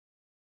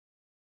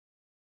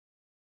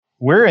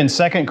We're in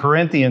 2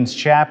 Corinthians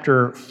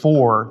chapter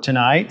 4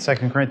 tonight, 2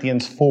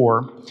 Corinthians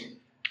 4.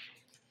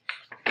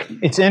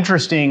 It's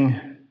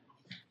interesting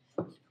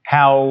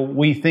how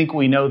we think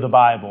we know the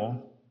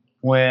Bible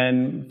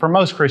when, for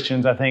most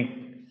Christians, I think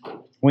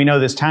we know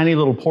this tiny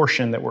little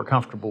portion that we're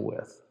comfortable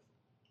with.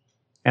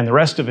 And the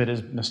rest of it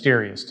is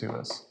mysterious to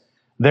us.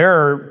 There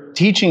are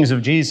teachings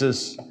of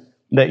Jesus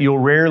that you'll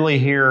rarely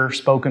hear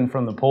spoken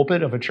from the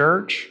pulpit of a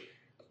church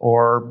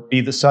or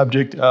be the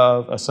subject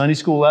of a Sunday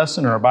school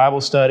lesson or a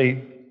Bible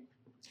study.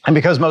 And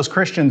because most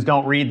Christians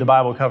don't read the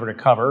Bible cover to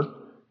cover,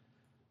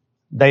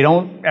 they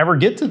don't ever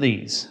get to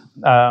these.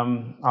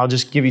 I'll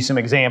just give you some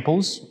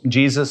examples.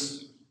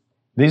 Jesus,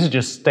 these are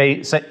just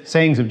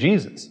sayings of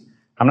Jesus.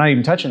 I'm not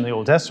even touching the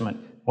Old Testament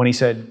when he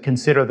said,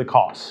 consider the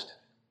cost.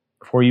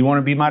 Before you want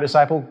to be my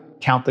disciple,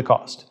 count the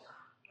cost.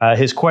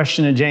 His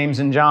question to James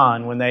and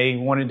John when they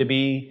wanted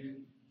to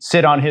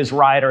sit on his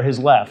right or his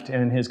left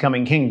in his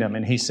coming kingdom.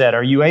 And he said,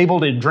 are you able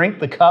to drink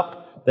the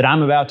cup that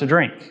I'm about to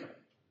drink?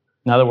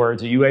 In other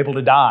words, are you able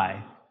to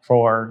die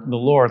for the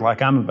Lord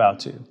like I'm about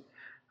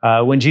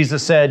to? When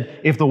Jesus said,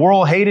 if the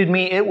world hated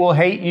me, it will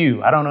hate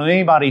you. I don't know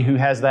anybody who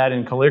has that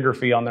in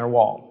calligraphy on their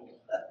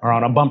wall or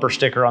on a bumper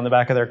sticker on the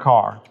back of their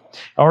car.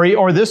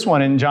 Or this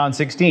one in John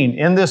 16,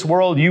 in this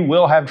world you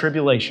will have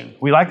tribulation.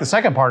 We like the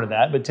second part of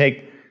that, but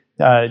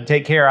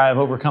take care, I have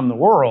overcome the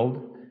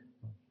world.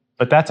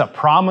 But that's a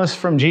promise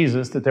from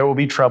Jesus that there will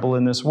be trouble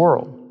in this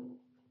world.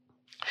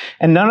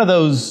 And none of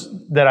those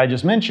that I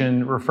just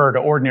mentioned refer to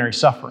ordinary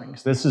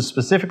sufferings. This is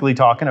specifically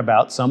talking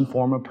about some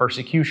form of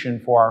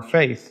persecution for our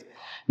faith.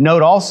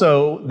 Note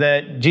also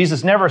that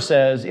Jesus never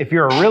says, if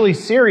you're a really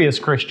serious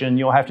Christian,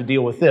 you'll have to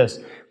deal with this.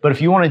 But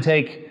if you want to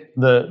take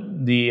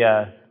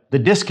the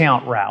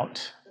discount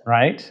route,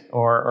 right?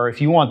 Or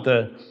if you want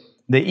the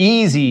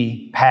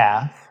easy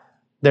path,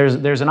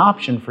 there's an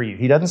option for you.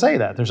 He doesn't say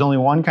that. There's only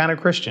one kind of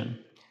Christian.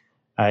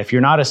 If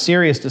you're not a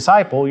serious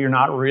disciple, you're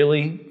not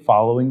really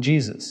following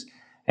Jesus.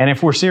 And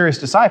if we're serious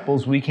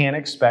disciples, we can't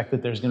expect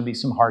that there's going to be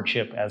some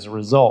hardship as a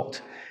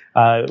result.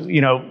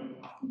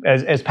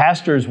 As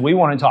pastors, we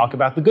want to talk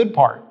about the good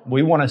part.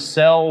 We want to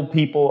sell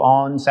people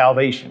on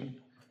salvation.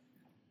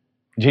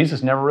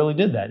 Jesus never really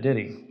did that, did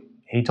he?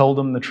 He told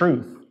them the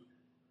truth.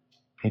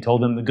 He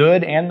told them the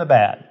good and the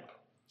bad.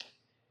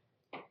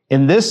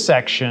 In this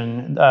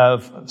section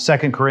of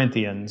 2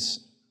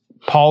 Corinthians,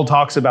 Paul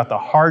talks about the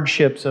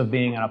hardships of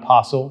being an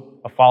apostle,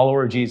 a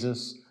follower of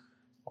Jesus,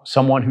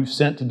 someone who's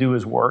sent to do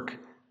his work.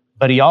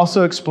 But he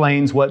also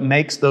explains what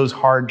makes those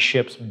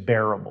hardships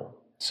bearable.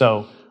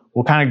 So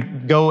we'll kind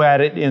of go at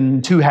it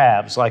in two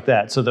halves like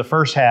that. So the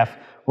first half,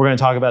 we're going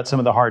to talk about some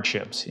of the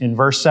hardships. In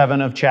verse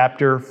 7 of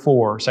chapter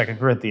 4, 2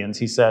 Corinthians,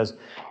 he says,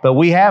 but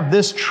we have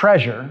this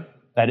treasure,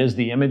 that is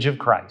the image of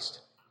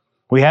Christ.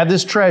 We have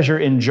this treasure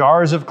in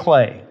jars of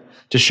clay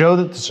to show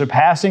that the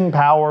surpassing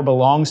power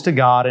belongs to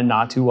God and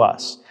not to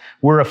us.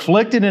 We're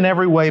afflicted in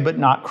every way, but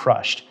not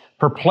crushed.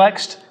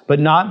 Perplexed, but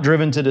not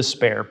driven to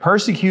despair.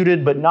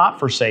 Persecuted, but not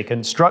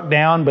forsaken. Struck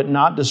down, but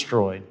not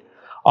destroyed.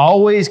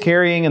 Always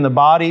carrying in the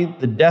body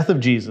the death of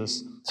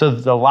Jesus, so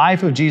that the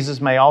life of Jesus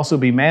may also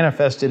be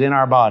manifested in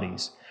our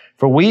bodies.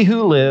 For we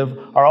who live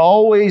are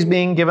always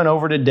being given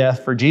over to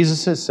death for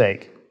Jesus'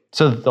 sake,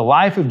 so that the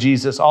life of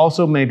Jesus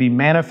also may be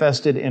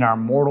manifested in our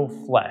mortal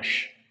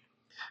flesh.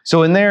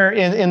 So in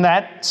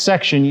that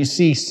section, you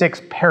see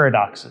 6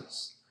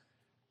 paradoxes,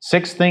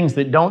 6 things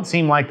that don't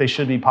seem like they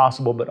should be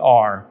possible but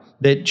are,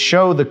 that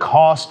show the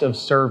cost of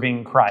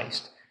serving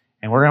Christ.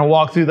 And we're going to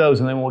walk through those,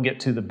 and then we'll get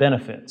to the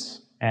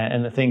benefits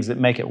and the things that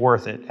make it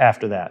worth it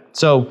after that.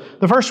 So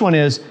the first one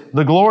is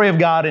the glory of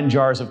God in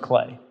jars of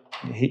clay.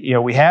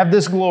 We have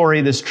this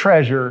glory, this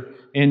treasure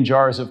in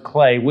jars of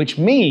clay, which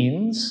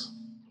means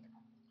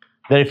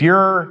that if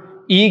your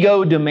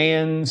ego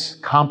demands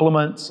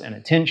compliments and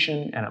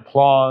attention and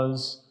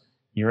applause,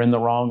 you're in the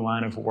wrong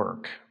line of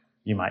work,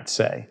 you might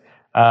say.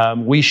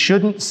 We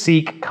shouldn't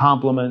seek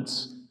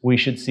compliments. We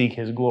should seek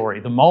His glory.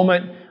 The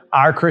moment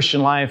our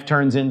Christian life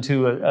turns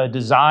into a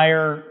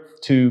desire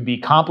to be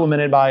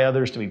complimented by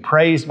others, to be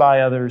praised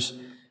by others,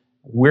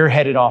 we're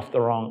headed down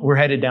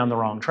the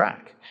wrong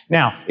track.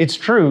 Now, it's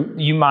true,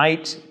 you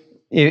might,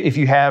 if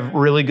you have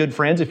really good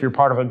friends, if you're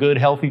part of a good,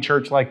 healthy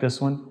church like this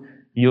one,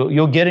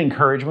 you'll get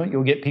encouragement.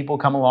 You'll get people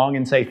come along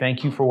and say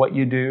thank you for what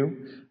you do.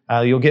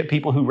 You'll get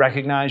people who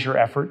recognize your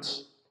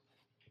efforts.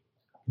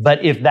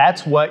 But if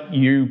that's what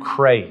you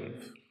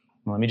crave,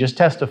 let me just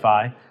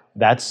testify,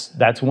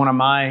 that's one of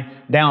my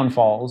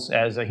downfalls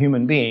as a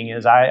human being,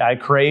 is I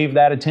crave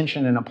that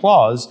attention and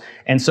applause.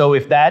 And so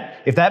if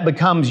that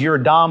becomes your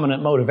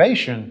dominant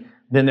motivation,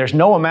 then there's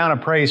no amount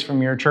of praise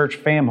from your church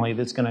family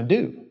that's going to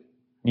do.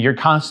 You're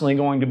constantly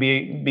going to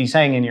be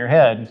saying in your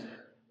head,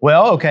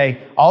 well,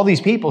 okay, all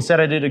these people said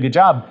I did a good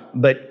job,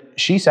 but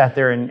she sat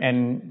there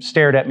and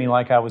stared at me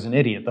like I was an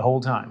idiot the whole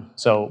time.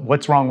 So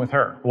what's wrong with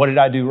her? What did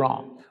I do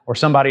wrong? Or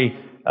somebody,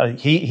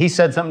 he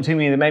said something to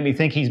me that made me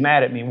think he's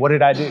mad at me. What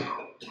did I do?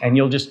 And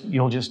you'll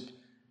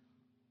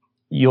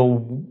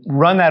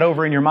run that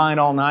over in your mind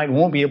all night,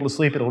 won't be able to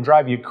sleep. It'll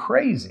drive you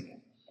crazy.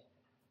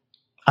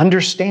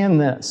 Understand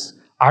this.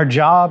 Our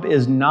job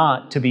is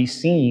not to be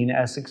seen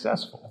as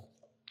successful.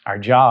 Our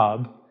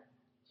job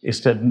is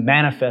to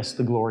manifest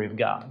the glory of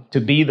God, to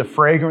be the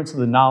fragrance of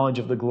the knowledge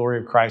of the glory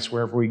of Christ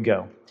wherever we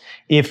go.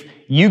 If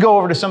you go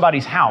over to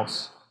somebody's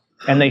house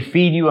and they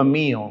feed you a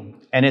meal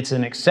and it's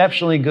an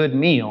exceptionally good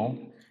meal,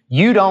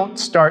 you don't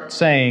start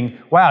saying,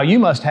 wow, you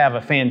must have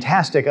a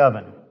fantastic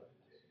oven.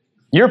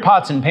 Your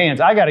pots and pans,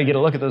 I got to get a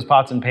look at those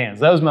pots and pans.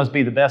 Those must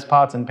be the best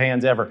pots and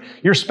pans ever.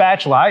 Your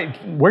spatula,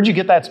 where'd you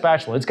get that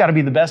spatula? It's got to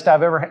be the best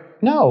I've ever had.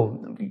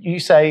 No, you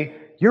say,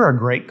 you're a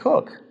great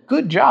cook.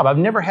 Good job. I've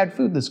never had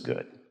food this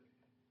good.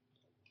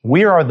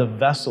 We are the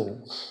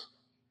vessels.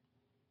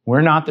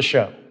 We're not the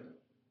show.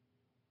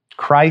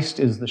 Christ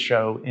is the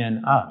show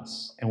in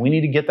us. And we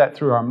need to get that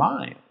through our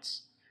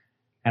minds.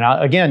 And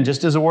again,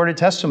 just as a word of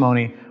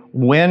testimony,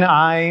 when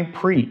I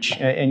preach,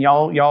 and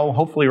y'all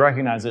hopefully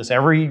recognize this,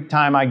 every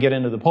time I get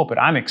into the pulpit,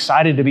 I'm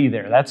excited to be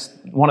there. That's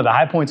one of the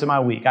high points of my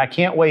week. I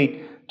can't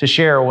wait to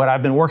share what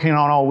I've been working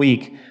on all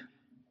week.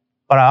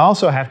 But I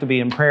also have to be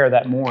in prayer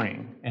that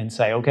morning and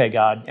say, okay,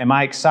 God, am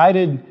I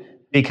excited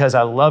because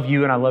I love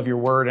you and I love your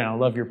word and I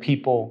love your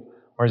people?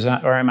 Or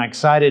am I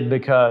excited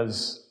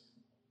because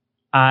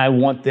I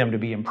want them to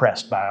be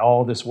impressed by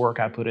all this work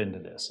I put into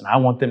this? And I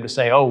want them to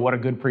say, oh, what a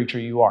good preacher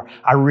you are.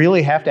 I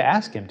really have to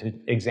ask him to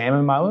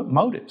examine my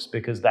motives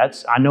because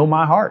I know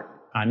my heart.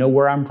 I know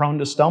where I'm prone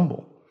to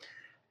stumble.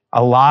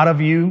 A lot of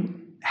you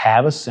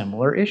have a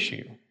similar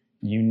issue.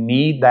 You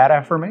need that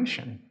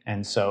affirmation.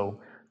 And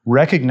so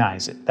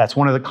recognize it. That's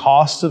one of the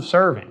costs of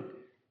serving.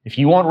 If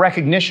you want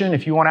recognition,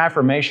 if you want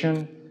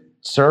affirmation,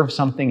 serve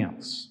something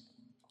else.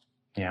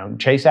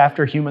 Chase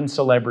after human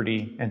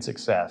celebrity and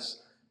success,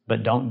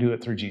 but don't do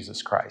it through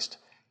Jesus Christ.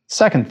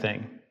 Second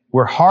thing,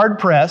 we're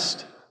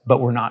hard-pressed, but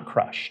we're not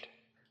crushed.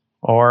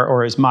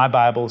 Or as my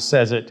Bible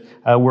says it,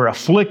 we're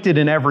afflicted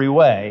in every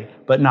way,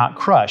 but not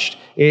crushed.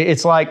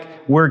 It's like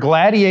we're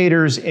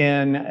gladiators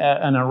in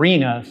an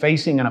arena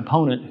facing an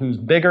opponent who's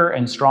bigger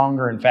and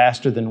stronger and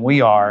faster than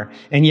we are,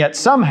 and yet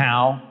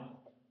somehow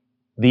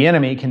the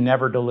enemy can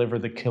never deliver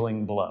the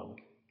killing blow.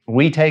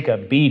 We take a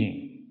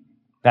beating.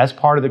 That's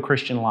part of the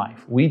Christian life.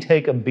 We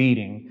take a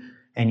beating,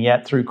 and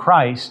yet through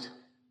Christ,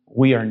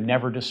 we are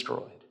never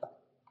destroyed.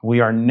 We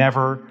are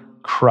never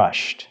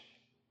crushed.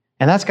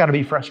 And that's got to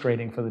be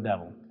frustrating for the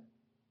devil.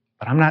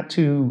 But I'm not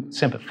too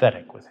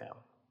sympathetic with him.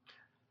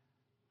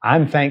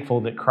 I'm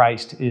thankful that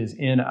Christ is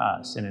in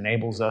us and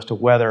enables us to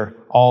weather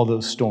all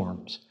those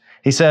storms.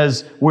 He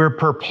says, we're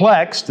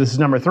perplexed, this is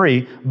number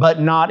 3, but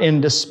not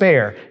in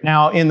despair.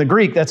 Now, in the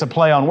Greek, that's a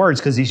play on words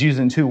because he's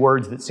using 2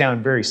 words that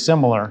sound very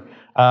similar.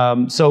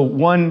 So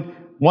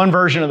one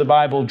version of the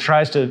Bible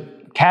tries to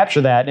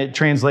capture that, and it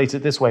translates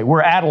it this way.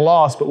 We're at a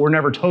loss, but we're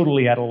never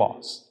totally at a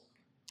loss.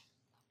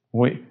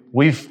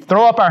 We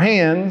throw up our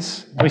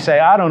hands. We say,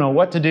 I don't know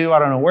what to do. I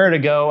don't know where to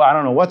go. I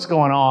don't know what's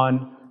going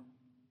on.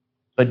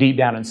 But deep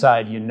down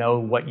inside, you know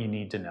what you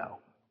need to know.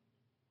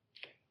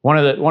 One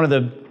of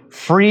the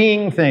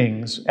freeing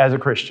things as a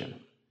Christian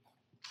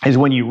is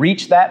when you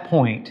reach that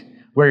point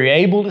where you're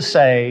able to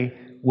say,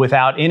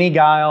 without any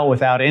guile,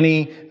 without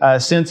any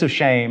sense of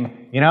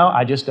shame,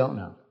 I just don't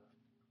know.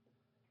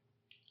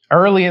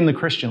 Early in the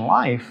Christian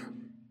life,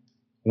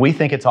 we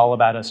think it's all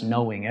about us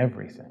knowing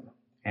everything.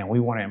 And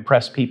we want to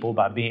impress people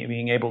by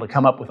being able to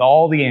come up with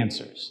all the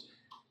answers.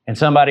 And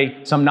some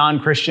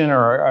non-Christian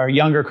or a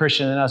younger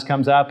Christian than us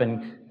comes up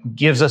and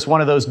gives us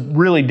one of those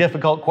really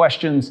difficult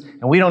questions,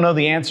 and we don't know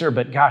the answer,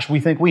 but gosh, we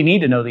think we need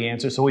to know the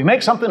answer, so we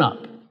make something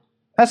up.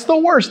 That's the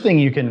worst thing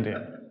you can do,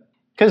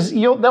 because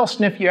they'll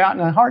sniff you out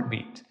in a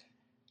heartbeat.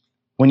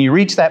 When you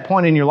reach that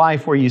point in your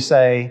life where you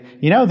say,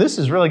 this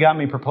has really got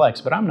me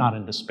perplexed, but I'm not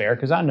in despair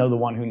because I know the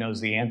one who knows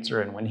the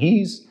answer, and when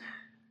he's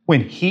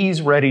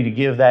ready to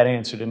give that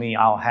answer to me,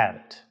 I'll have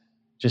it.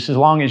 Just as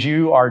long as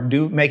you are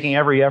making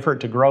every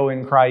effort to grow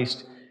in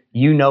Christ,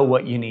 you know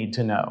what you need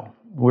to know.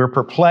 We're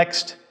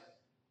perplexed,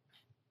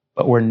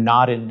 but we're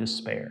not in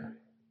despair.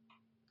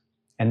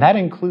 And that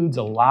includes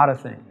a lot of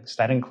things.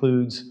 That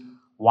includes,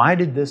 why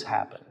did this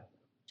happen?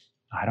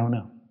 I don't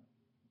know.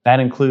 That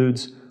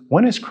includes,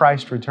 when is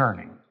Christ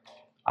returning?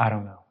 I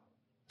don't know.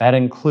 That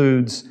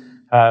includes,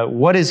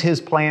 what is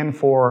His plan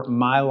for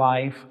my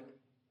life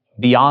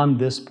beyond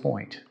this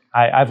point?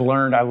 I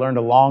learned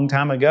a long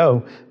time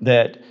ago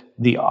that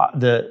the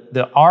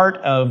art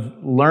of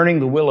learning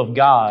the will of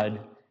God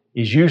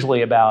is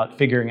usually about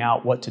figuring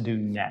out what to do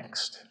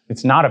next.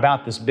 It's not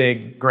about this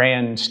big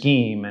grand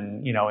scheme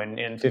and,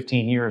 in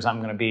 15 years I'm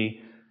going to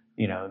be,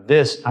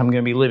 I'm going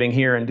to be living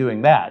here and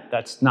doing that.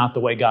 That's not the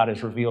way God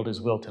has revealed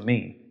His will to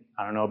me.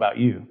 I don't know about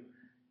you.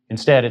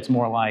 Instead, it's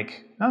more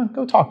like,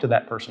 go talk to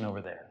that person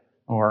over there.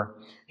 Or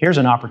here's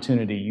an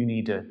opportunity you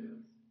need to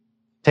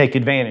take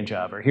advantage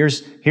of, or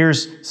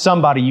here's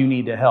somebody you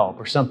need to help,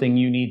 or something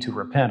you need to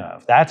repent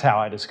of. That's how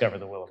I discover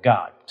the will of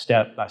God,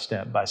 step by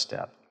step by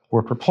step.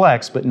 We're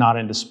perplexed, but not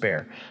in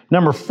despair.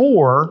 Number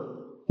 4,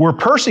 we're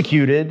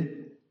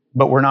persecuted,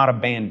 but we're not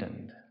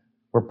abandoned.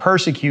 We're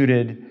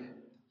persecuted,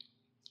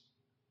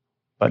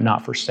 but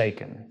not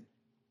forsaken.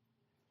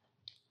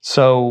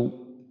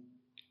 So,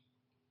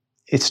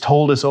 it's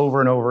told us over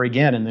and over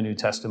again in the New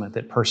Testament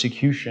that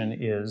persecution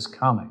is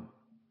coming.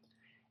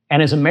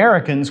 And as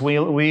Americans,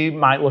 we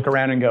might look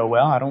around and go,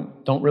 well, I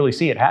don't really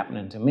see it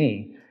happening to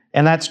me.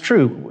 And that's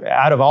true.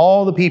 Out of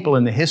all the people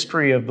in the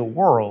history of the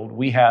world,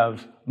 we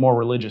have more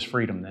religious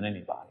freedom than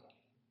anybody.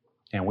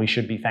 And we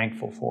should be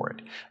thankful for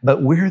it.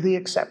 But we're the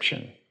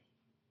exception.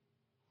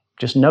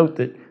 Just note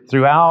that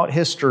throughout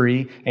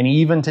history, and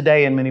even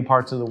today in many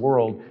parts of the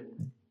world,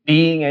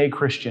 being a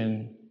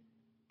Christian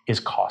is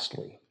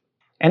costly.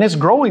 And it's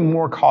growing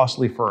more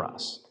costly for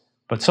us.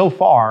 But so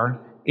far,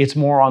 it's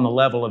more on the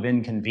level of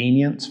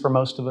inconvenience for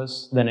most of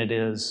us than it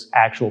is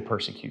actual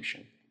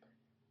persecution.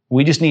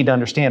 We just need to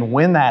understand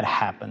when that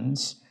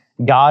happens,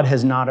 God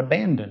has not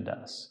abandoned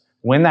us.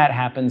 When that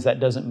happens, that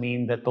doesn't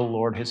mean that the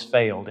Lord has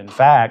failed. In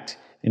fact,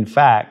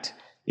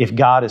 if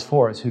God is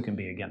for us, who can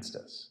be against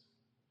us?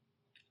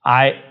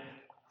 I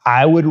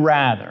would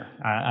rather,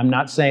 I'm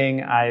not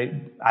saying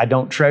I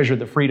don't treasure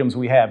the freedoms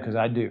we have, because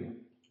I do.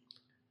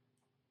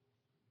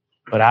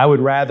 But I would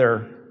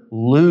rather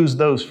lose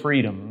those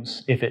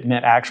freedoms if it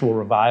meant actual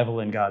revival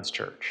in God's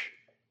church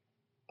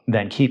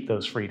than keep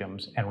those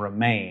freedoms and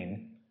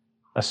remain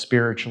a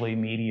spiritually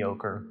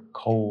mediocre,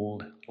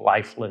 cold,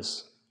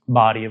 lifeless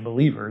body of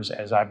believers,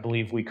 as I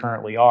believe we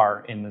currently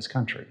are in this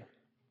country.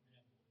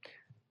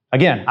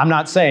 Again, I'm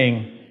not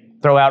saying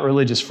throw out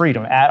religious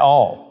freedom at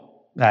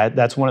all.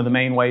 That's one of the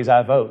main ways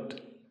I vote.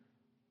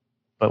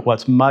 But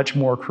what's much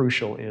more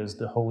crucial is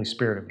the Holy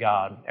Spirit of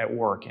God at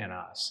work in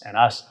us, and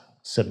us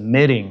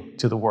submitting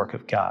to the work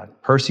of God,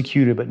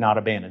 persecuted but not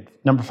abandoned.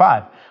 Number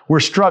 5, we're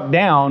struck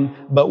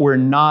down, but we're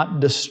not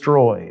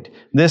destroyed.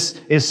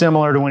 This is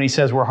similar to when he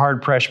says we're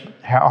hard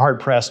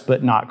pressed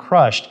but not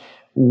crushed.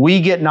 We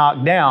get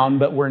knocked down,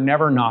 but we're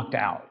never knocked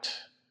out.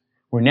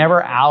 We're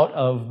never out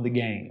of the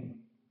game.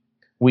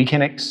 We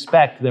can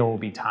expect there will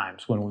be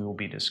times when we will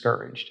be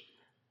discouraged.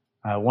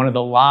 One of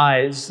the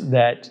lies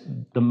that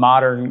the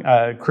modern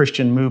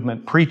Christian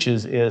movement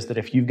preaches is that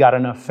if you've got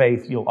enough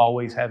faith, you'll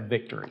always have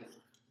victory.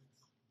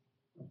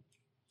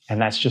 And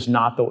that's just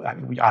not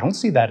I don't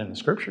see that in the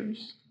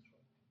Scriptures.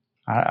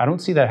 I don't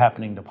see that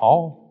happening to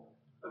Paul.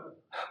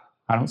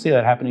 I don't see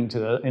that happening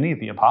to any of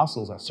the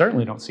apostles. I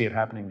certainly don't see it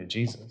happening to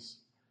Jesus.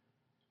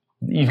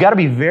 You've got to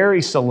be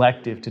very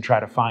selective to try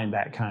to find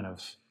that kind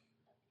of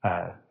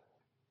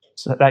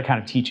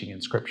teaching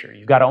in Scripture.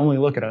 You've got to only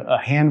look at a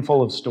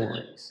handful of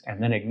stories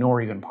and then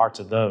ignore even parts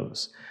of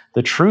those.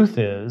 The truth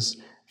is,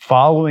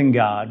 following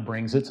God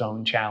brings its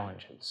own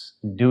challenges.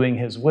 Doing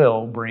His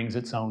will brings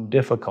its own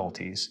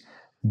difficulties.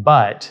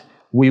 But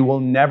we will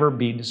never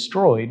be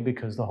destroyed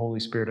because the Holy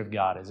Spirit of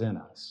God is in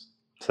us.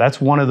 So that's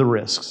one of the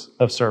risks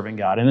of serving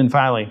God. And then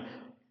finally,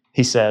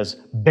 he says,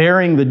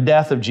 bearing the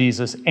death of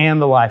Jesus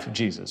and the life of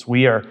Jesus.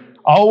 We are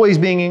always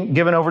being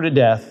given over to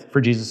death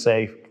for Jesus'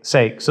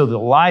 sake, so the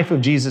life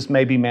of Jesus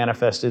may be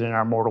manifested in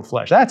our mortal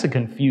flesh. That's a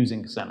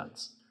confusing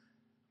sentence.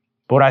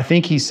 But what I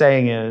think he's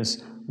saying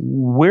is,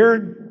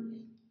 we're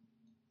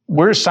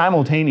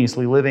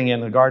simultaneously living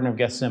in the Garden of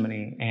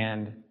Gethsemane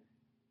and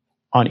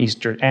on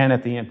Easter, and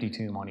at the empty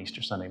tomb on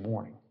Easter Sunday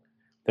morning.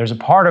 There's a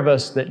part of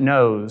us that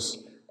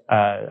knows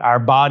our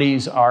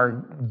bodies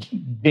are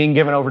being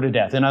given over to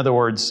death. In other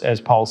words, as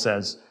Paul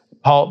says,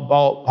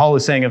 Paul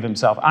is saying of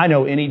himself, I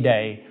know any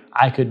day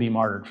I could be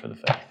martyred for the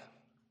faith.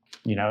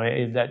 You know,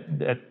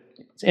 that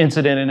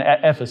incident in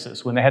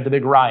Ephesus when they had the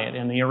big riot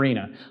in the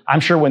arena. I'm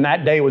sure when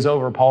that day was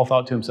over, Paul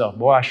thought to himself,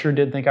 boy, I sure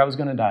did think I was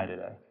going to die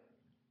today.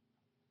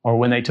 Or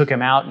when they took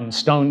him out and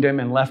stoned him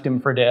and left him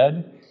for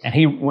dead.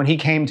 And when he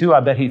came to, I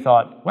bet he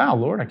thought, wow,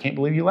 Lord, I can't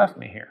believe you left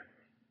me here.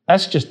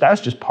 That's just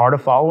part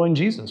of following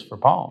Jesus for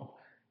Paul.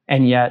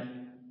 And yet,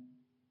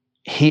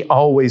 he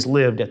always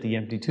lived at the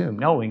empty tomb,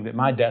 knowing that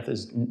my death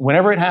is,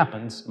 whenever it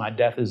happens, my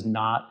death is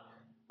not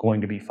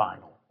going to be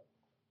final.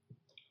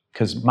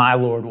 Because my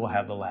Lord will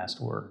have the last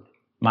word.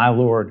 My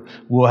Lord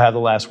will have the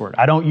last word.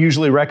 I don't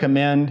usually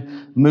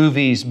recommend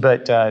movies,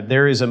 but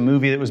there is a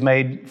movie that was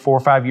made 4 or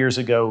 5 years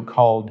ago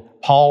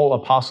called Paul,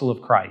 Apostle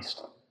of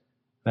Christ,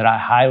 that I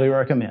highly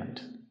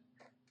recommend.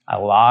 A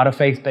lot of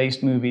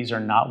faith-based movies are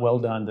not well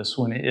done. This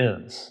one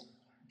is.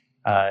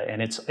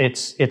 And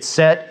it's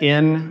set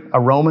in a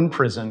Roman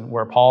prison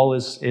where Paul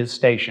is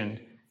stationed,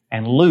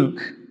 and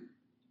Luke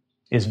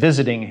is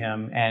visiting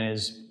him and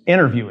is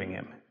interviewing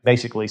him,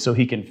 basically, so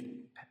he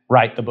can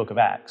write the book of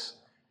Acts.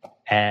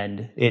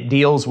 And it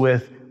deals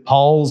with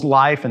Paul's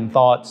life and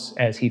thoughts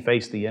as he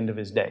faced the end of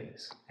his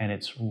days. And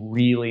it's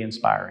really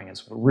inspiring.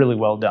 It's really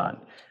well done.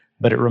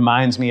 But it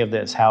reminds me of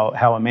this, how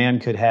a man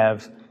could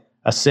have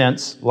a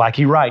sense, like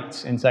he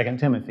writes in 2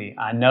 Timothy,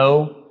 I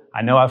know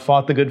I've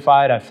fought the good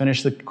fight, I've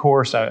finished the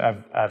course,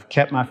 I've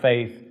kept my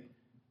faith.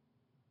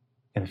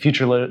 In the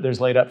future, there's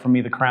laid up for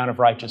me the crown of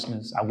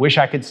righteousness. I wish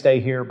I could stay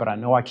here, but I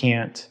know I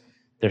can't.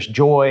 There's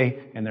joy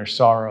and there's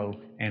sorrow,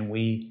 and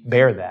we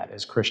bear that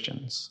as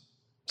Christians.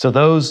 So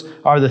those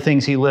are the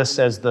things he lists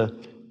as the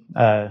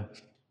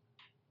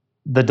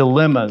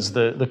dilemmas,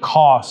 the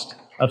cost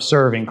of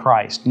serving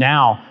Christ.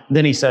 Now,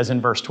 then he says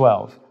in verse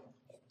 12,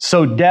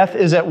 so death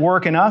is at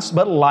work in us,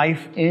 but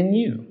life in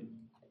you.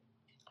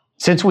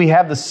 Since we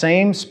have the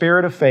same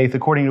spirit of faith,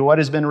 according to what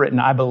has been written,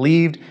 I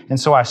believed, and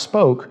so I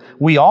spoke,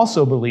 we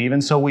also believe,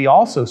 and so we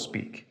also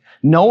speak,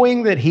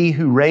 knowing that he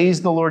who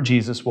raised the Lord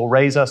Jesus will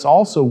raise us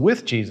also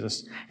with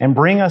Jesus and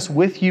bring us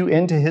with you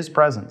into his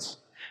presence.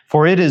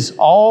 For it is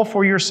all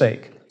for your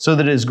sake, so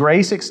that as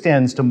grace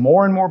extends to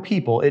more and more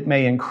people, it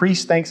may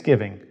increase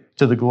thanksgiving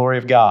to the glory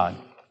of God.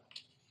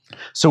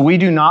 So we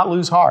do not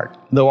lose heart.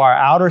 Though our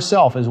outer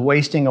self is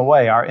wasting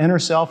away, our inner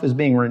self is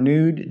being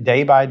renewed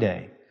day by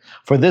day.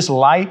 For this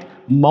light,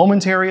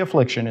 momentary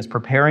affliction is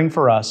preparing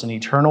for us an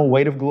eternal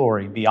weight of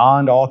glory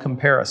beyond all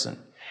comparison,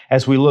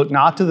 as we look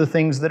not to the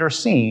things that are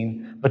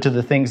seen, but to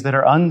the things that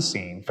are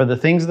unseen. For the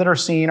things that are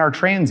seen are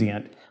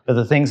transient, but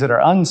the things that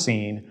are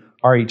unseen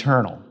are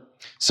eternal.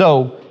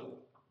 So,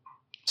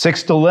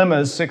 6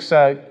 dilemmas, 6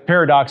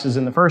 paradoxes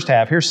in the first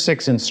half. Here's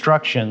 6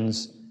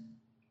 instructions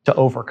to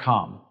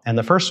overcome. And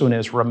the first one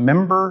is,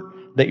 remember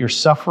that your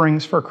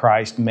sufferings for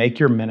Christ make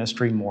your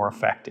ministry more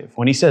effective.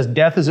 When he says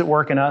death is at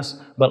work in us,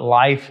 but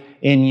life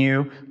in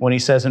you, when he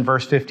says in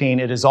verse 15,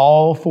 it is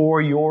all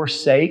for your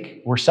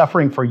sake, we're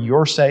suffering for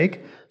your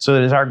sake, so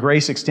that as our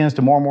grace extends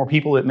to more and more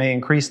people, it may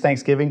increase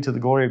thanksgiving to the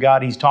glory of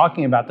God. He's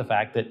talking about the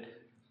fact that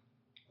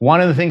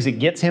one of the things that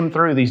gets him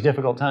through these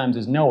difficult times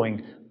is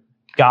knowing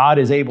God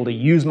is able to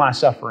use my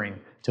suffering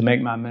to make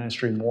my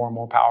ministry more and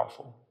more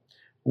powerful.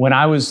 When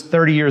I was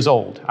 30 years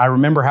old, I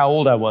remember how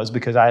old I was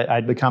because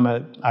I'd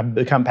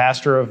become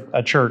pastor of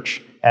a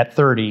church at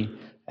 30.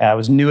 I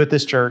was new at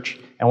this church,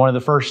 and one of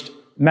the first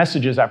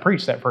messages I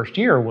preached that first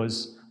year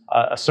was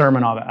a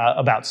sermon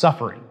about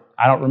suffering.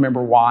 I don't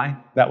remember why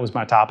that was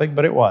my topic,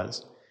 but it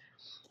was.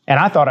 And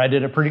I thought I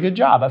did a pretty good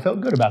job. I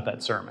felt good about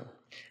that sermon.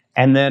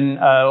 And then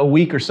a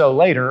week or so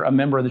later, a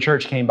member of the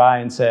church came by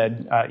and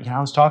said,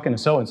 I was talking to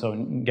so-and-so,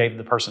 and gave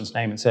the person's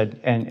name and said,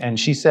 and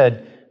she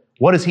said,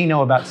 what does he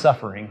know about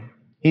suffering?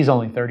 He's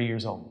only 30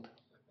 years old.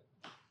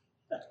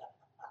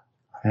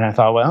 And I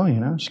thought, well,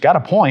 she's got a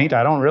point.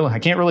 I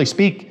can't really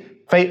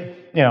speak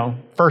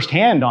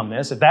firsthand on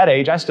this. At that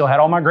age, I still had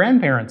all my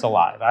grandparents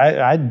alive.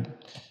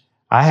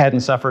 I hadn't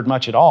suffered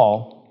much at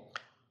all.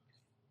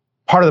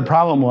 Part of the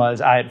problem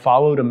was I had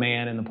followed a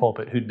man in the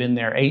pulpit who'd been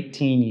there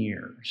 18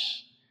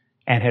 years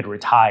and had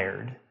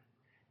retired.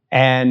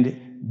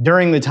 And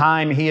during the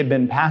time he had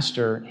been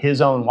pastor, his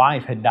own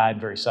wife had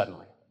died very suddenly.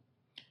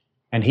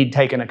 And he'd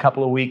taken a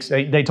couple of weeks.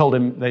 They told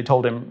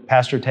him,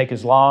 Pastor, take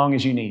as long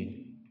as you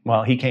need.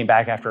 Well, he came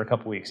back after a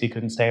couple of weeks. He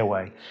couldn't stay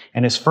away.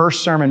 And his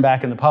first sermon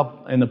back in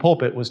the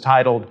pulpit was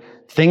titled,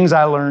 Things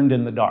I Learned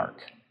in the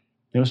Dark.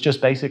 It was just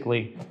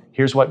basically,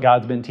 here's what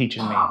God's been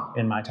teaching me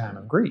in my time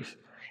of grief.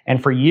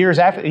 And for years,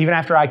 even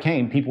after I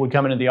came, people would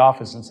come into the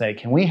office and say,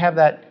 can we have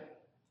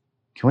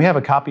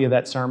a copy of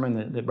that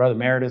sermon that Brother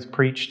Meredith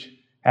preached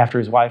after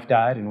his wife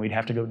died? And we'd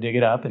have to go dig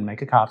it up and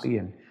make a copy.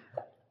 And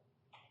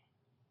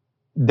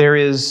there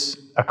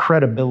is a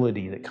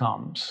credibility that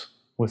comes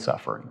with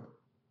suffering.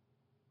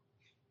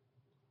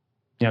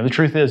 The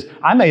truth is,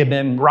 I may have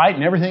been right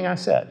in everything I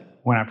said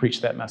when I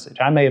preached that message.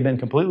 I may have been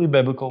completely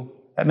biblical.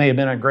 That may have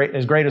been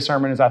as great a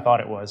sermon as I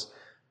thought it was.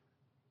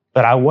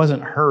 But I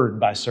wasn't heard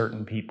by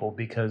certain people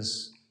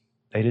because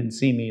they didn't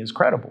see me as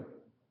credible.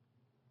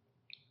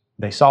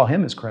 They saw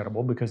him as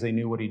credible because they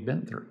knew what he'd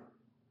been through.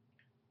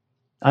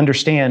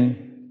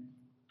 Understand,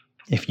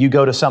 if you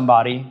go to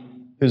somebody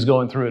who's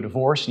going through a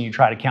divorce and you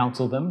try to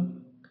counsel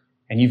them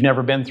and you've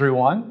never been through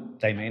one,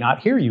 they may not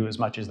hear you as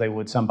much as they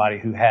would somebody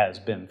who has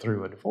been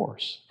through a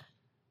divorce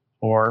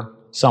or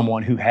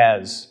someone who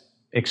has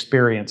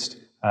experienced,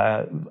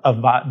 been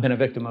a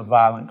victim of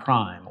violent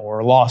crime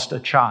or lost a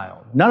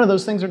child. None of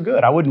those things are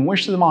good. I wouldn't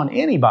wish them on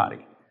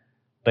anybody.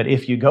 But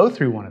if you go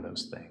through one of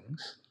those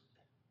things,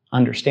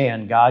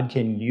 understand God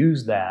can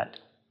use that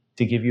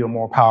to give you a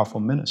more powerful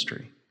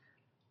ministry.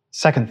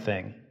 Second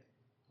thing,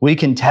 we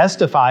can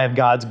testify of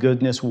God's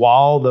goodness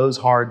while those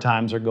hard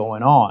times are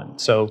going on.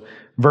 So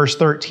verse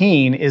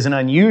 13 is an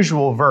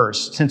unusual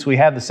verse. Since we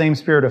have the same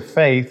spirit of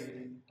faith,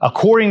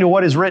 according to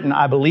what is written,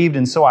 I believed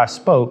and so I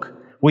spoke.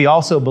 We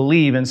also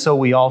believe and so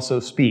we also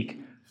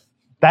speak.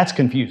 That's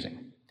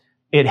confusing.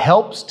 It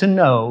helps to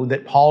know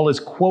that Paul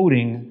is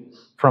quoting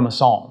from a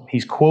psalm.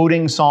 He's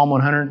quoting Psalm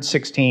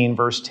 116,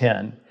 verse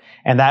 10.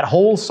 And that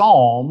whole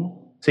psalm,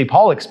 see,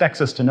 Paul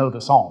expects us to know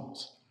the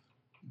Psalms.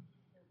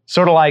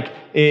 Sort of like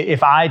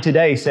if I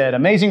today said,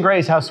 Amazing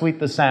Grace, how sweet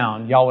the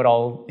sound, y'all would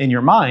all in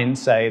your mind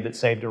say that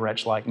saved a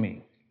wretch like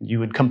me. You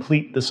would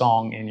complete the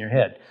song in your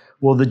head.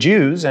 Well, the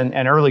Jews and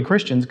early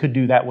Christians could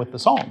do that with the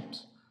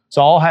Psalms.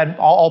 So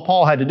all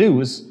Paul had to do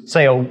was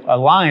say a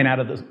line out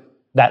of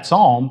that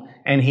psalm,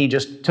 and he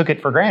just took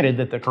it for granted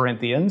that the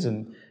Corinthians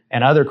and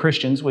other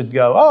Christians would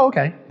go, oh,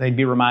 okay. They'd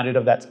be reminded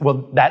of that.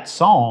 Well, that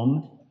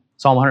psalm,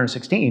 Psalm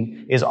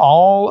 116, is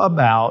all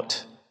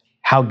about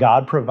how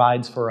God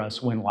provides for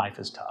us when life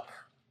is tough.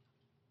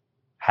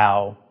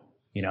 How,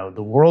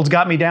 the world's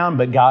got me down,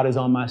 but God is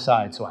on my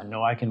side, so I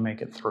know I can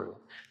make it through.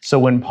 So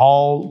when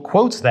Paul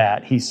quotes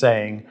that, he's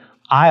saying,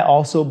 I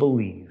also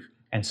believe,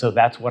 and so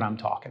that's what I'm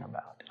talking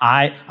about.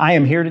 I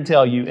am here to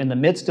tell you, in the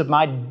midst of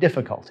my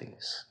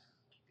difficulties,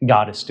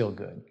 God is still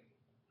good.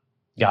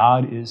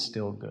 God is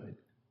still good.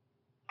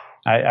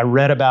 I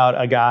read about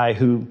a guy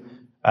who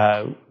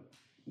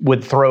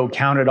would throw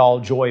count it all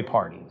joy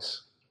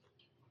parties.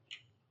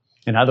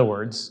 In other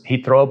words,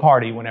 he'd throw a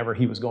party whenever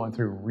he was going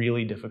through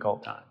really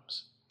difficult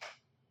times.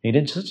 He'd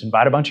just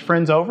invite a bunch of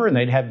friends over and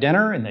they'd have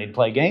dinner and they'd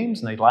play games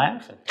and they'd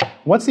laugh. And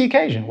what's the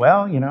occasion?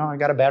 Well, I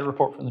got a bad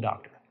report from the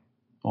doctor.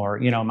 Or,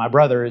 my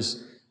brother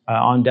is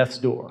on death's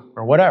door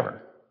or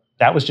whatever.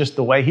 That was just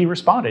the way he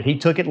responded. He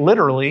took it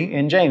literally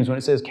in James when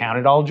it says, count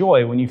it all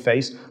joy when you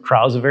face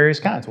trials of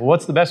various kinds. Well,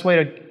 what's the best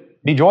way to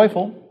be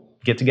joyful?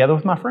 Get together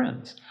with my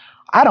friends.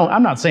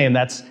 I'm not saying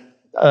that's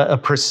a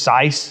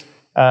precise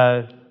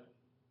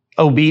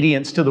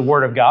obedience to the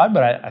Word of God,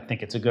 but I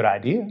think it's a good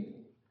idea.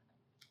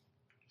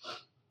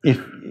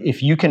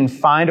 If you can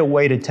find a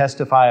way to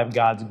testify of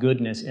God's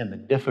goodness in the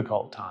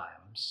difficult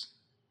times,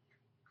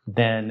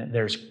 then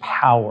there's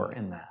power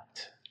in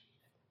that.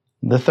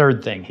 The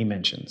third thing he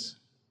mentions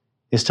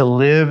is to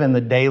live in the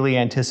daily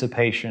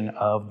anticipation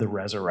of the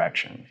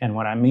resurrection. And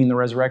when I mean the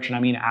resurrection, I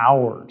mean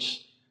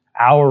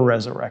our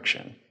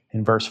resurrection.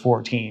 In verse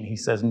 14, he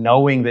says,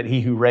 knowing that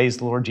he who raised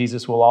the Lord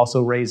Jesus will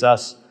also raise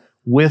us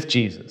with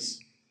Jesus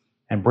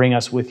and bring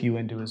us with you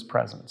into his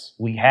presence.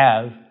 We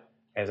have,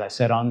 as I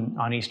said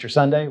on Easter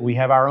Sunday, we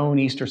have our own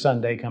Easter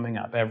Sunday coming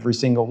up, every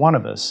single one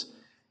of us.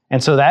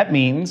 And so that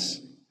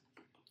means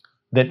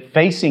that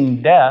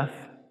facing death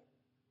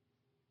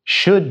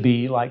should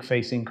be like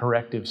facing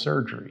corrective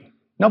surgery.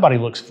 Nobody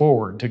looks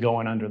forward to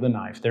going under the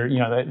knife. You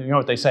know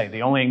what they say,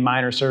 the only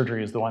minor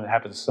surgery is the one that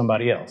happens to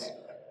somebody else.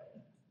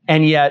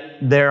 And yet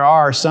there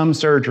are some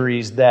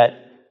surgeries that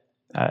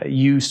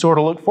you sort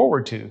of look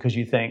forward to because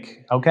you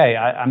think, okay,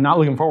 I'm not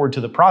looking forward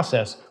to the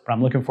process, but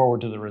I'm looking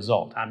forward to the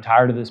result. I'm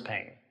tired of this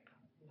pain.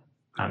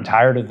 I'm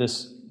tired of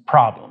this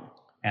problem,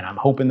 and I'm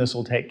hoping this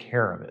will take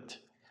care of it.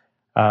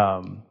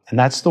 And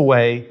that's the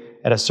way,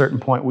 at a certain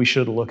point, we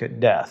should look at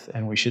death,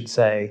 and we should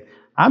say,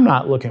 I'm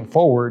not looking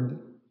forward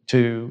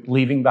to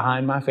leaving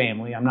behind my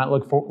family. I'm not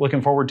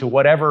looking forward to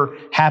whatever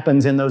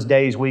happens in those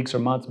days, weeks, or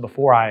months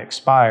before I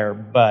expire,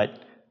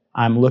 but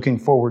I'm looking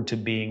forward to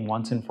being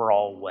once and for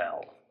all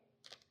well.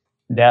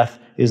 Death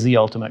is the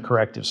ultimate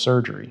corrective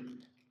surgery.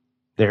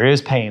 There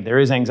is pain, there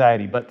is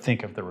anxiety, but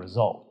think of the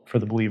result for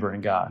the believer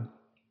in God.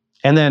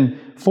 And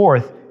then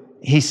fourth,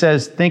 he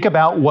says, think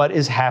about what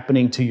is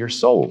happening to your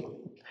soul.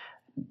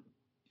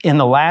 In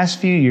the last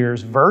few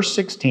years, verse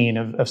 16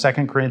 of 2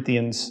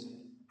 Corinthians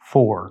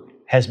 4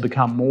 has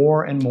become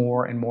more and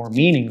more and more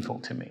meaningful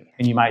to me.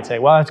 And you might say,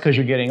 well, that's because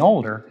you're getting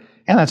older.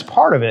 And that's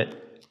part of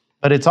it.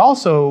 But it's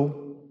also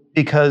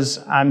because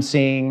I'm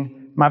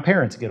seeing my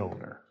parents get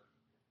older.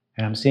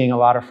 And I'm seeing a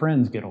lot of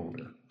friends get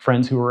older.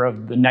 Friends who are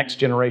of the next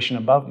generation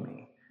above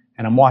me.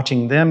 And I'm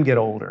watching them get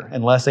older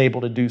and less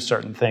able to do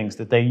certain things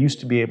that they used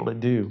to be able to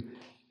do.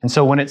 And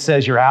so when it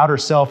says your outer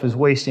self is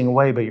wasting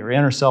away, but your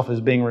inner self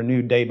is being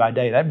renewed day by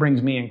day, that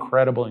brings me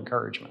incredible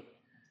encouragement.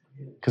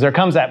 Because there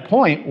comes that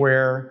point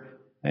where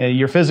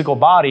your physical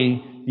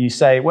body, you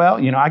say, well,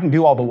 I can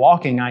do all the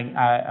walking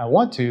I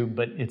want to,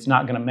 but it's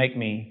not going to make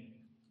me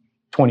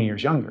 20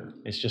 years younger.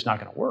 It's just not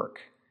going to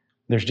work.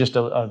 There's just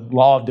a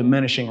law of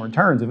diminishing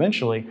returns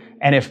eventually.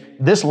 And if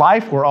this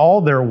life were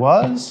all there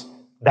was,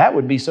 that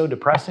would be so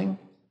depressing.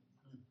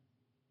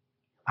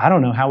 I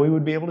don't know how we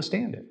would be able to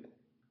stand it.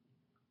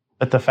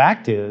 But the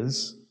fact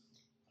is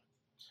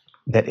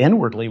that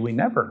inwardly we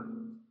never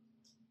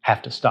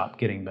have to stop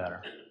getting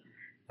better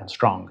and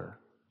stronger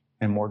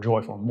and more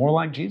joyful, more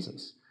like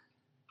Jesus.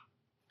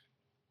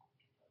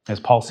 As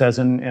Paul says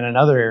in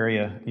another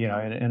area, in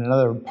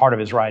another part of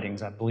his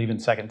writings, I believe in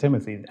 2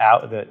 Timothy,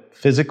 that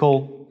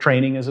physical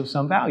training is of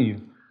some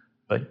value,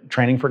 but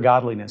training for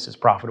godliness is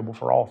profitable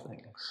for all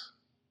things.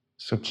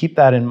 So keep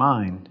that in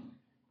mind.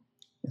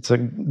 It's a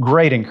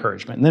great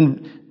encouragement. And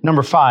then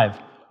number 5,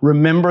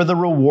 remember the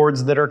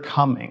rewards that are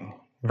coming.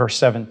 Verse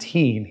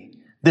 17,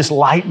 this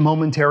light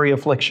momentary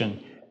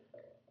affliction.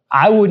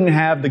 I wouldn't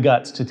have the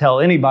guts to tell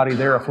anybody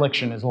their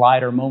affliction is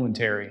light or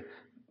momentary.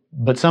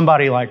 But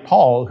somebody like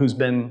Paul, who's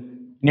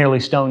been nearly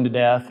stoned to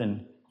death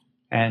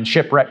and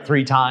shipwrecked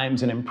 3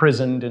 times and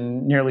imprisoned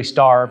and nearly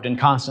starved and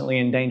constantly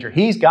in danger,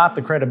 he's got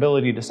the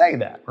credibility to say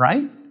that,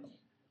 right?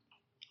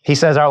 He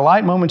says, our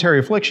light momentary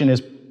affliction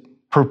is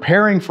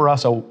preparing for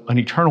us an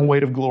eternal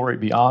weight of glory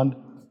beyond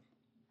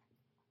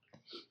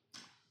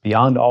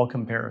all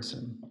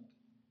comparison.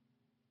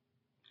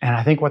 And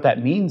I think what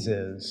that means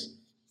is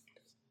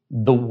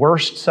the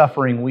worst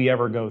suffering we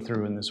ever go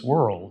through in this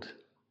world,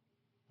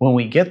 when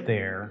we get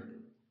there,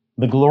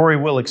 the glory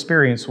we'll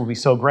experience will be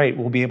so great,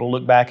 we'll be able to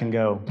look back and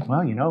go,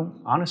 well,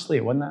 honestly,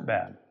 it wasn't that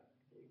bad.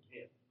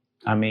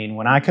 I mean,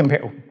 when I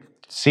compare,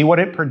 see what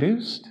it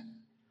produced.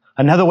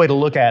 Another way to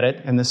look at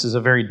it, and this is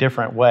a very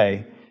different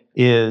way,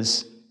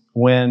 is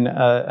when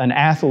an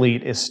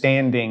athlete is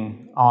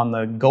standing on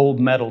the gold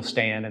medal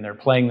stand and they're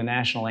playing the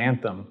national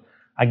anthem,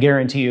 I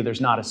guarantee you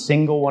there's not a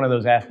single one of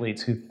those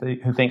athletes who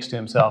thinks to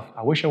himself,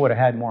 I wish I would have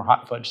had more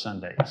hot fudge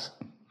sundaes.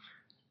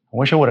 I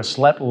wish I would have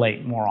slept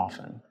late more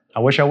often. I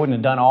wish I wouldn't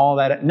have done all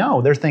that.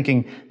 No, they're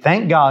thinking,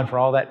 thank God for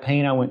all that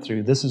pain I went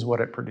through. This is what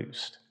it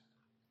produced.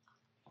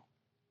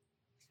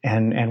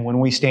 And when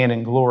we stand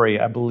in glory,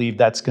 I believe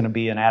that's going to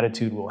be an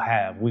attitude we'll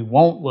have. We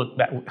won't look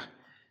back.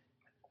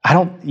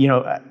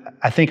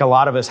 I think a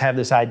lot of us have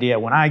this idea,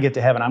 when I get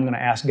to heaven, I'm going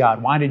to ask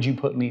God, why did you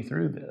put me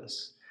through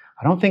this?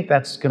 I don't think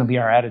that's going to be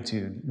our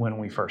attitude when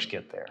we first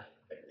get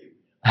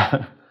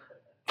there.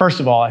 First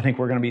of all, I think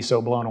we're going to be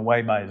so blown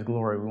away by His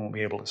glory, we won't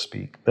be able to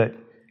speak. But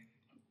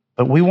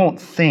we won't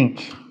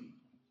think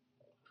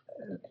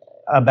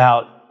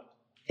about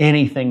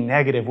anything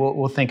negative.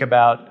 We'll think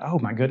about, oh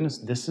my goodness,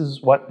 this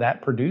is what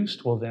that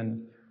produced? Well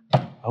then,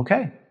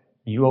 okay,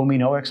 you owe me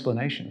no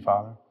explanation,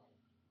 Father.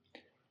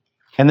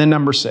 And then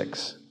number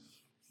 6,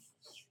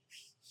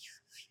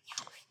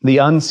 the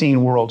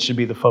unseen world should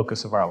be the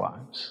focus of our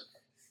lives.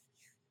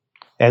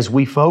 As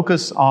we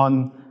focus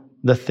on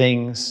the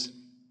things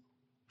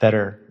that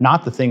are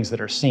not the things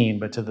that are seen,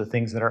 but to the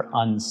things that are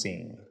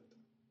unseen.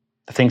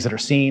 The things that are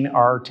seen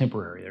are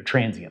temporary, they're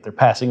transient, they're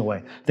passing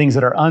away. Things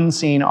that are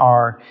unseen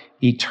are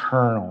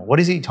eternal. What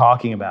is he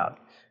talking about?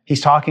 He's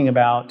talking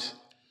about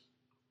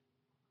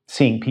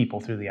seeing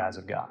people through the eyes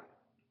of God.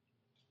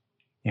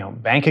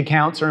 Bank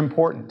accounts are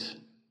important,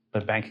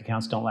 but bank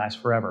accounts don't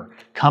last forever.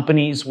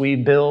 Companies we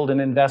build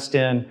and invest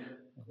in,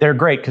 they're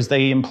great because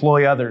they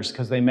employ others,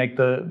 because they make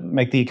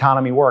the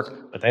economy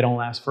work, but they don't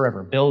last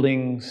forever.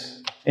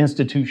 Buildings,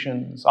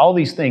 institutions, all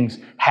these things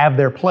have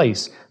their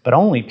place, but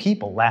only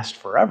people last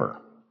forever.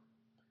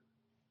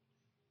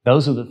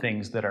 Those are the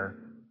things that are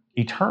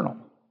eternal,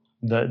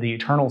 the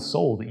eternal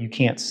soul that you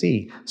can't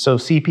see. So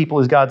see people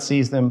as God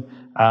sees them.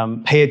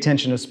 Pay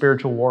attention to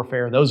spiritual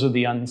warfare. Those are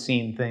the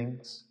unseen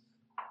things.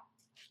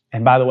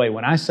 And by the way,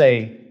 when I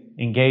say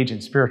engage in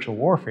spiritual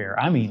warfare,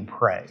 I mean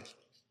pray.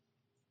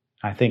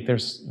 I think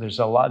there's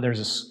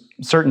a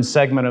certain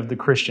segment of the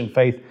Christian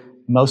faith,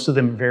 most of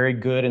them very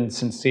good and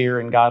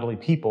sincere and godly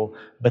people,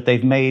 but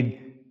they've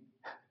made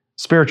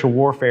spiritual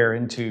warfare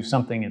into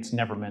something it's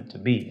never meant to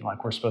be.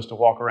 Like we're supposed to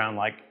walk around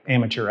like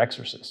amateur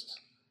exorcists.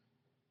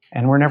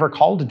 And we're never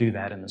called to do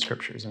that in the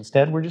Scriptures.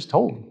 Instead, we're just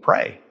told,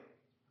 pray.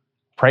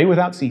 Pray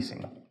without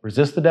ceasing.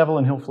 Resist the devil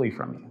and he'll flee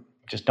from you.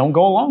 Just don't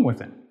go along with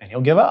him and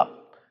he'll give up.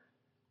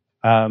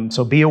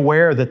 So be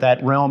aware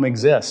that realm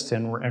exists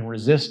and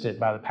resist it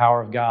by the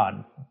power of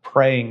God,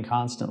 praying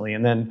constantly.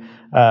 And then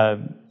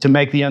to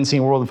make the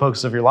unseen world the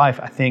focus of your life,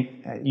 I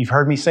think you've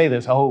heard me say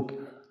this, I hope,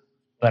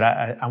 but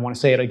I want to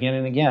say it again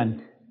and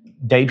again.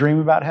 Daydream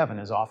about heaven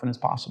as often as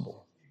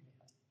possible.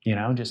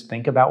 Just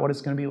think about what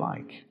it's going to be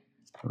like.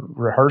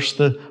 Rehearse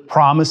the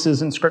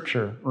promises in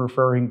Scripture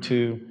referring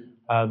to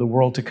the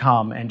world to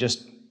come and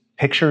just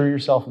picture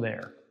yourself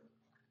there.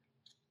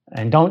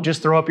 And don't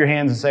just throw up your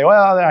hands and say,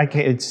 well,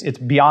 it's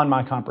beyond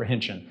my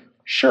comprehension.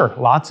 Sure,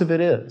 lots of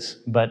it is,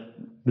 but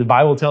the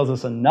Bible tells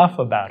us enough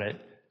about it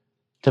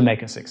to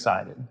make us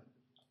excited.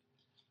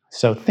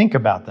 So think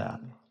about that.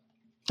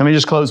 Let me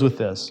just close with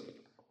this.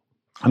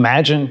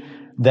 Imagine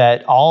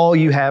that all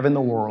you have in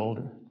the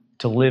world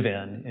to live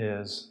in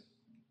is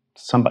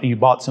you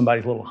bought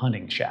somebody's little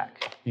hunting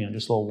shack,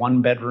 just a little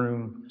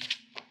 1-bedroom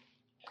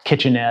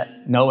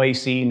kitchenette, no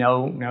AC,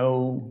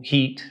 no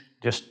heat.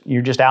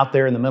 You're just out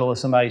there in the middle of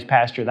somebody's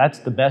pasture. That's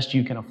the best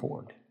you can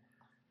afford.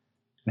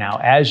 Now,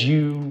 as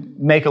you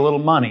make a little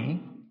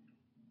money,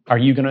 are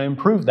you going to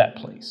improve that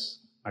place?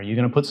 Are you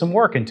going to put some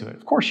work into it?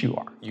 Of course you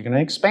are. You're going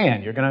to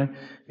expand. You're going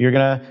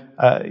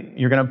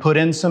to put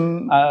in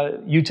some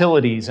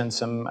utilities and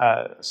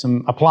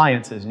some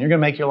appliances, and you're going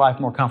to make your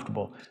life more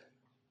comfortable.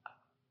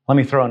 Let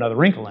me throw another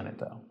wrinkle in it,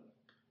 though.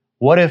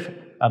 What if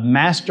a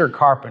master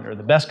carpenter,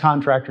 the best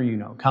contractor you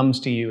know, comes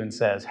to you and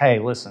says, "Hey,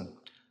 listen,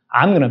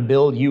 I'm going to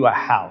build you a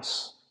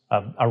house,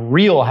 a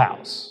real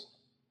house,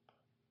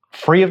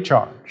 free of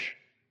charge.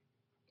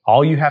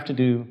 All you have to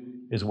do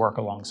is work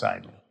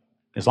alongside me.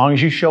 As long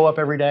as you show up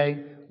every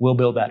day, we'll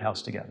build that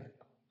house together."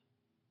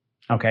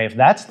 Okay, if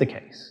that's the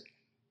case,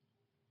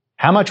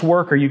 how much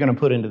work are you going to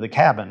put into the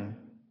cabin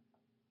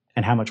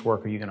and how much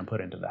work are you going to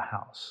put into the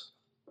house?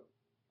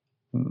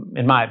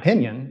 In my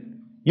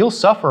opinion, you'll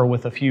suffer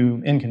with a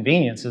few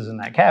inconveniences in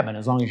that cabin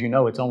as long as you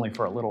know it's only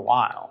for a little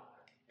while,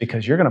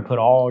 because you're going to put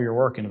all your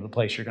work into the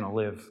place you're going to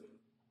live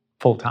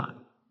full time.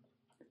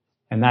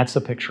 And that's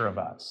the picture of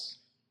us.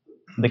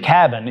 The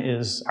cabin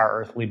is our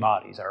earthly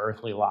bodies, our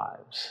earthly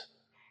lives.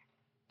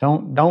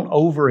 Don't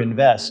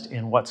overinvest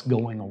in what's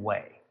going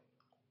away.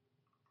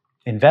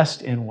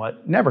 Invest in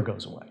what never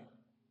goes away.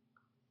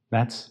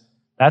 That's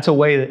a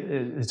way that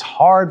it's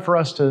hard for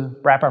us to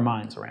wrap our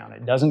minds around.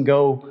 It doesn't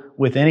go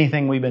with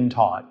anything we've been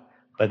taught,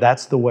 but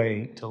that's the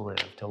way to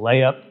live, to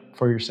lay up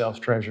for yourselves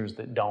treasures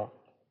that don't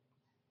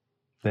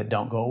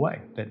go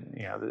away,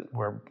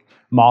 where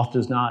moth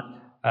does not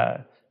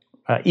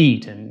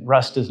eat and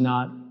rust does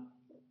not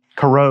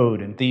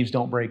corrode and thieves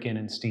don't break in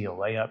and steal.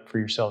 Lay up for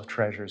yourselves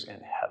treasures in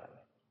heaven.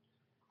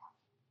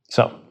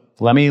 So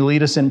let me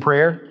lead us in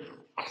prayer.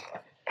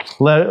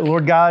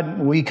 Lord God,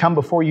 we come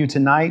before you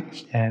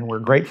tonight and we're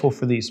grateful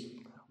for these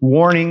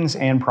warnings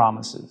and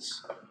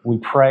promises. We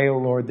pray, O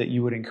Lord, that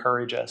you would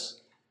encourage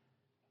us.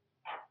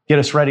 Get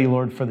us ready,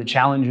 Lord, for the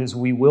challenges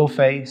we will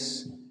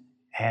face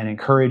and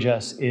encourage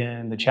us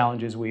in the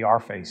challenges we are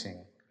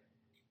facing.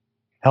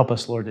 Help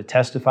us, Lord, to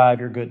testify of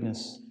your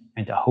goodness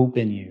and to hope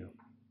in you.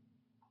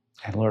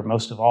 And Lord,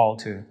 most of all,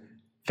 to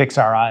fix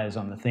our eyes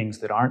on the things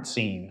that aren't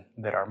seen,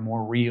 that are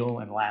more real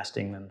and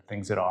lasting than the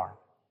things that are.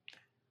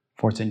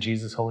 For it's in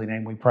Jesus' holy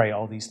name we pray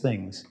all these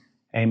things.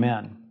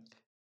 Amen.